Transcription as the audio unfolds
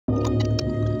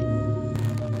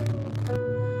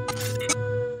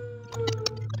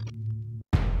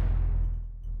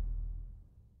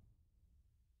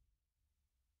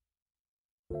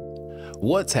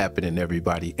What's happening,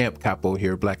 everybody? Amp Capo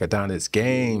here, Black Adonis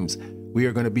Games. We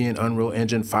are going to be in Unreal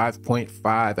Engine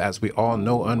 5.5. As we all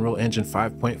know, Unreal Engine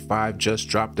 5.5 just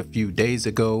dropped a few days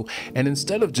ago. And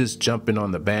instead of just jumping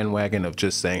on the bandwagon of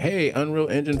just saying, hey, Unreal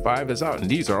Engine 5 is out and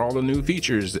these are all the new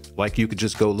features, like you could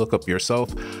just go look up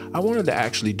yourself, I wanted to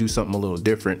actually do something a little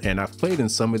different. And I've played in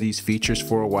some of these features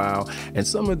for a while, and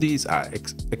some of these I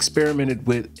experimented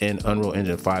with in Unreal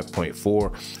Engine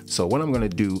 5.4. So what I'm going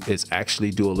to do is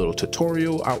actually do a little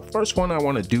tutorial. First one I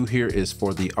want to do here is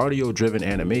for the audio driven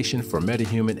animation for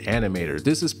Metahuman Animator.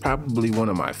 This is probably one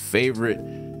of my favorite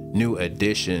new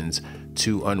additions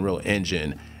to Unreal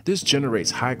Engine. This generates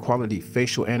high quality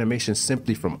facial animation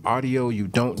simply from audio. You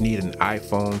don't need an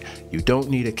iPhone. You don't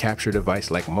need a capture device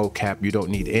like mocap. You don't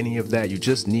need any of that. You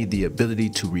just need the ability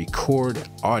to record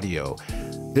audio.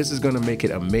 This is going to make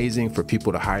it amazing for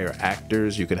people to hire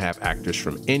actors. You can have actors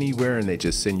from anywhere and they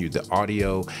just send you the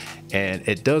audio, and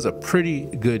it does a pretty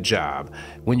good job.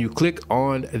 When you click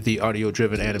on the audio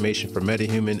driven animation for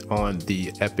Metahuman on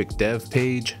the Epic Dev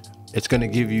page, it's going to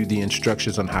give you the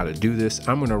instructions on how to do this.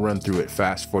 I'm going to run through it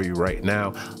fast for you right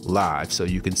now live so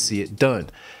you can see it done.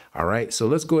 All right, so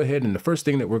let's go ahead, and the first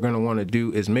thing that we're going to want to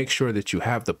do is make sure that you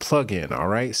have the plugin. All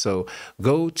right, so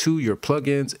go to your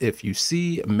plugins. If you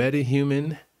see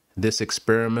Metahuman, this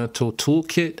experimental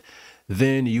toolkit,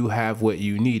 then you have what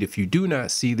you need. If you do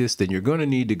not see this, then you're going to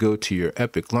need to go to your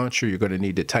Epic launcher. You're going to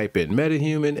need to type in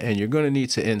Metahuman, and you're going to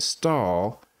need to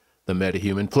install the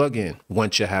Metahuman plugin.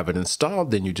 Once you have it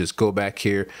installed, then you just go back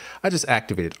here. I just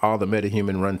activated all the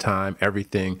Metahuman runtime,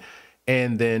 everything.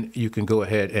 And then you can go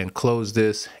ahead and close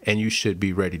this and you should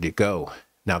be ready to go.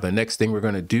 Now, the next thing we're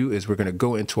going to do is we're going to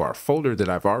go into our folder that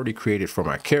I've already created for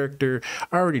my character.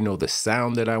 I already know the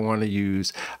sound that I want to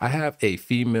use. I have a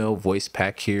female voice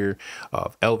pack here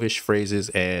of Elvish phrases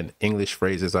and English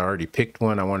phrases. I already picked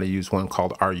one. I want to use one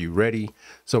called Are You Ready?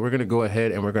 So we're going to go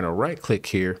ahead and we're going to right click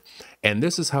here. And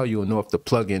this is how you'll know if the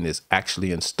plugin is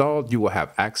actually installed. You will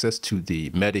have access to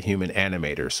the Metahuman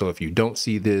animator. So if you don't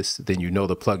see this, then you know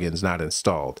the plugin is not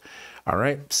installed. All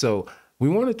right. So we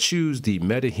want to choose the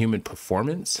Metahuman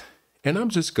performance, and I'm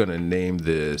just going to name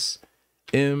this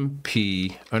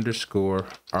MP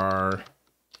 _ Are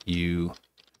You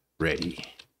Ready?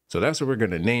 So that's what we're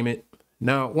going to name it.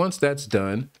 Now, once that's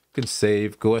done, you can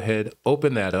save, go ahead,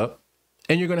 open that up,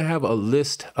 and you're going to have a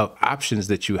list of options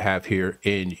that you have here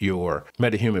in your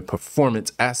Metahuman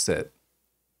performance asset.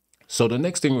 So the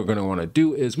next thing we're going to want to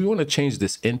do is we want to change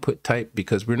this input type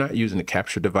because we're not using a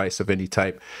capture device of any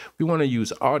type. We want to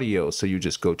use audio. So you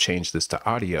just go change this to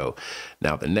audio.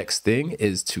 Now, the next thing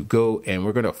is to go and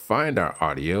we're going to find our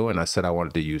audio. And I said I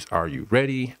wanted to use Are You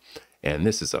Ready? And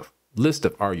this is a list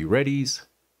of Are You Readies.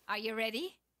 Are you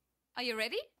ready? Are you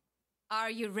ready?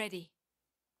 Are you ready?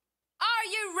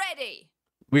 Are you ready?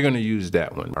 We're going to use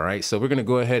that one. All right, so we're going to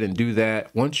go ahead and do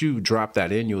that. Once you drop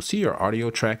that in, you'll see your audio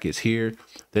track is here.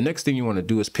 The next thing you want to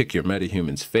do is pick your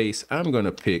Metahuman's face. I'm going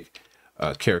to pick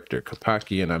character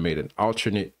Kapaki, and I made an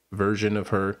alternate version of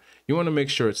her. You want to make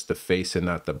sure it's the face and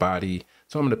not the body.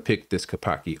 So I'm going to pick this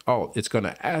Kapaki alt. It's going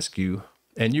to ask you,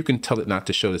 and you can tell it not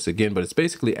to show this again, but it's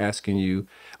basically asking you,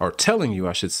 or telling you,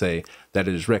 I should say, that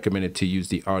it is recommended to use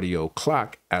the audio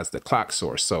clock as the clock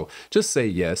source. So just say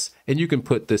yes, and you can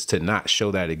put this to not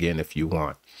show that again if you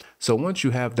want. So once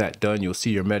you have that done, you'll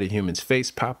see your Metahuman's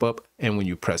face pop up, and when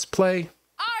you press play,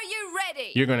 Are you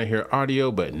ready? you're going to hear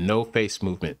audio, but no face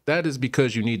movement. That is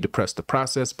because you need to press the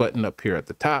process button up here at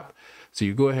the top. So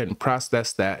you go ahead and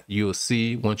process that. You'll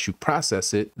see once you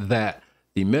process it that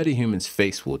the Metahuman's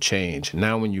face will change.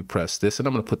 Now when you press this, and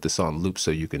I'm going to put this on loop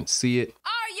so you can see it.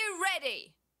 Are you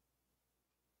ready?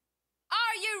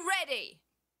 Are you ready?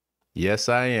 Yes,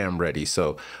 I am ready.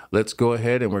 So let's go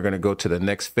ahead and we're going to go to the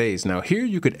next phase. Now here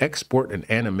you could export an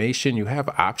animation. You have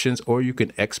options, or you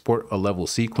can export a level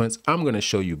sequence. I'm going to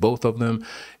show you both of them.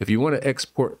 If you want to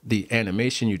export the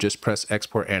animation, you just press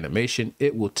export animation.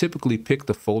 It will typically pick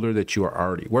the folder that you are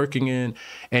already working in,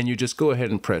 and you just go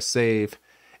ahead and press save,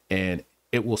 and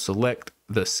it will select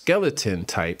the skeleton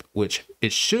type, which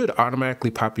it should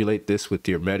automatically populate this with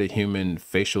your Metahuman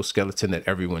facial skeleton that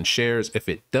everyone shares. If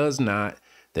it does not,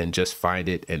 then just find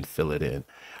it and fill it in.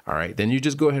 All right, then you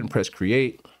just go ahead and press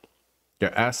create.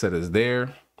 Your asset is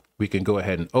there. We can go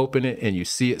ahead and open it, and you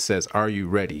see it says, Are you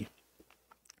ready?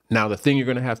 Now, the thing you're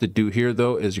going to have to do here,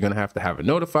 though, is you're going to have a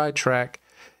notify track.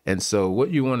 And so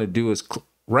what you want to do is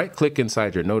right click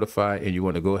inside your notify, and you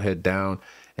want to go ahead down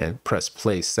and press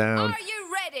play sound. Are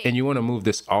you ready? And you want to move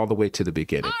this all the way to the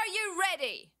beginning. Are you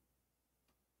ready?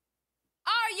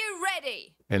 Are you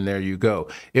ready? And there you go.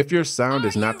 If your sound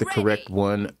is not the correct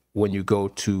one when you go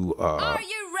to Are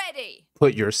you ready?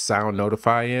 put your sound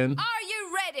notify in, Are you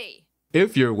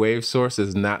If your wave source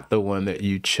is not the one that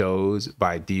you chose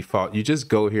by default, you just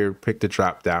go here, pick the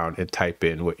drop down and type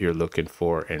in what you're looking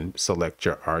for and select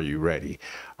your "Are you ready?"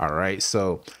 All right,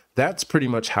 so that's pretty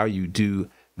much how you do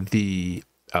the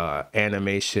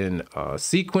animation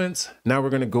sequence. Now we're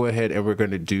going to go ahead and we're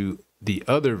going to do the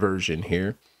other version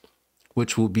here,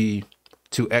 which will be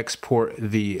to export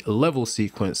the level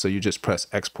sequence. So you just press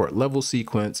export level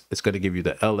sequence. It's going to give you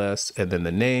the LS and then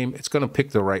the name. It's going to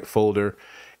pick the right folder,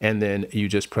 and then you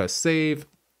just press save.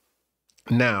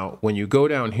 Now, when you go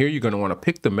down here, you're going to want to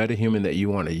pick the MetaHuman that you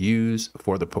want to use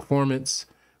for the performance,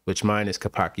 which mine is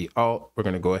Kapaki Alt. We're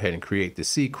going to go ahead and create the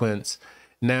sequence.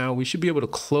 Now we should be able to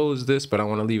close this, but I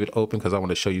want to leave it open because I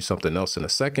want to show you something else in a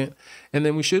second. And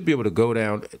then we should be able to go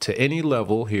down to any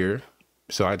level here.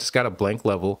 So I just got a blank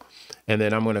level, and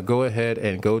then I'm going to go ahead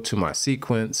and go to my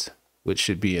sequence, which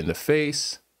should be in the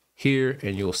face here,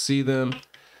 and you'll see them.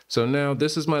 So now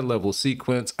this is my level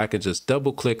sequence. I can just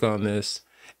double click on this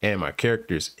and my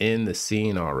character's in the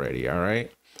scene already. All right.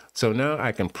 So now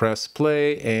I can press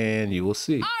play and you will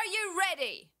see. Are you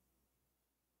ready?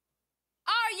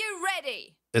 Are you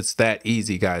ready? It's that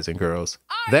easy, guys and girls.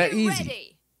 Are that you easy.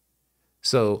 Ready?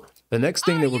 So the next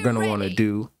thing that we're going to want to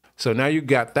do. So now you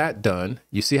got that done.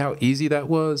 You see how easy that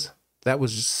was? That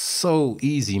was just so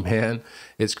easy, man.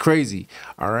 It's crazy.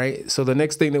 All right. So the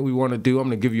next thing that we want to do, I'm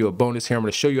going to give you a bonus here. I'm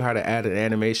going to show you how to add an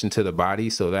animation to the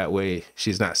body. So that way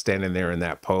she's not standing there in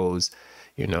that pose,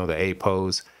 you know, the A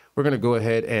pose. We're going to go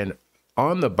ahead and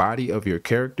on the body of your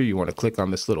character, you want to click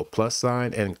on this little plus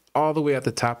sign, and all the way at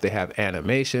the top, they have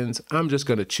animations. I'm just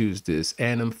going to choose this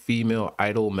anim female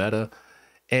idol meta,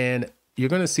 and you're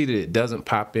going to see that it doesn't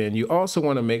pop in. You also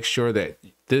want to make sure that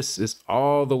this is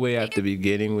all the way at the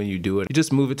beginning when you do it. You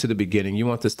just move it to the beginning. You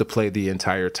want this to play the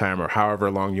entire time or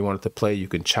however long you want it to play. You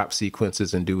can chop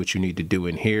sequences and do what you need to do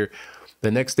in here.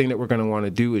 The next thing that we're going to want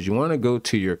to do is you want to go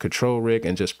to your control rig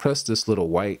and just press this little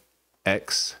white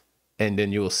X, and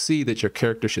then you'll see that your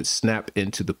character should snap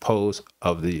into the pose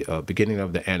of the beginning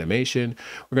of the animation.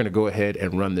 We're going to go ahead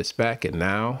and run this back, and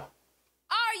now.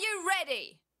 Are you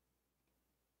ready?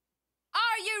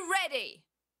 Are you ready?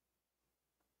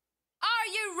 Are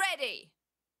you ready?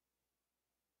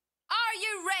 Are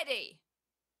you ready?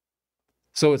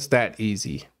 So it's that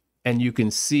easy. And you can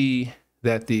see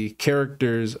that the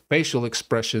character's facial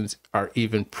expressions are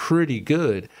even pretty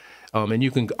good. And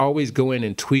you can always go in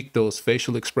and tweak those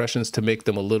facial expressions to make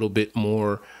them a little bit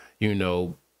more, you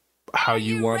know, how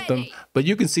you want them. But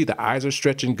you can see the eyes are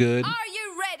stretching good. Are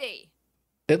you ready?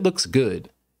 It looks good.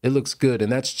 It looks good.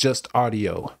 And that's just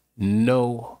audio,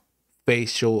 no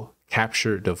facial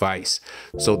capture device.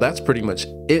 So that's pretty much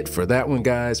it for that one,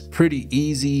 guys. Pretty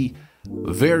easy,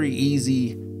 very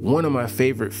easy. One of my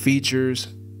favorite features,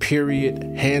 period,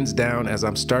 hands down, as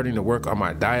I'm starting to work on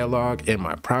my dialogue in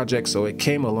my project. So it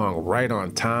came along right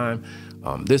on time.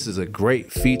 This is a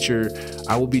great feature.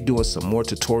 I will be doing some more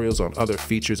tutorials on other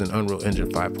features in Unreal Engine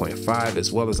 5.5,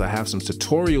 as well as I have some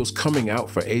tutorials coming out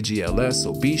for AGLS.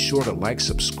 So be sure to like,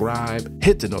 subscribe,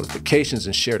 hit the notifications,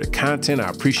 and share the content. I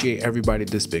appreciate everybody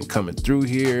that's been coming through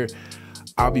here.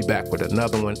 I'll be back with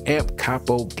another one. Amp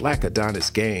Capo, Black Adonis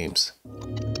Games.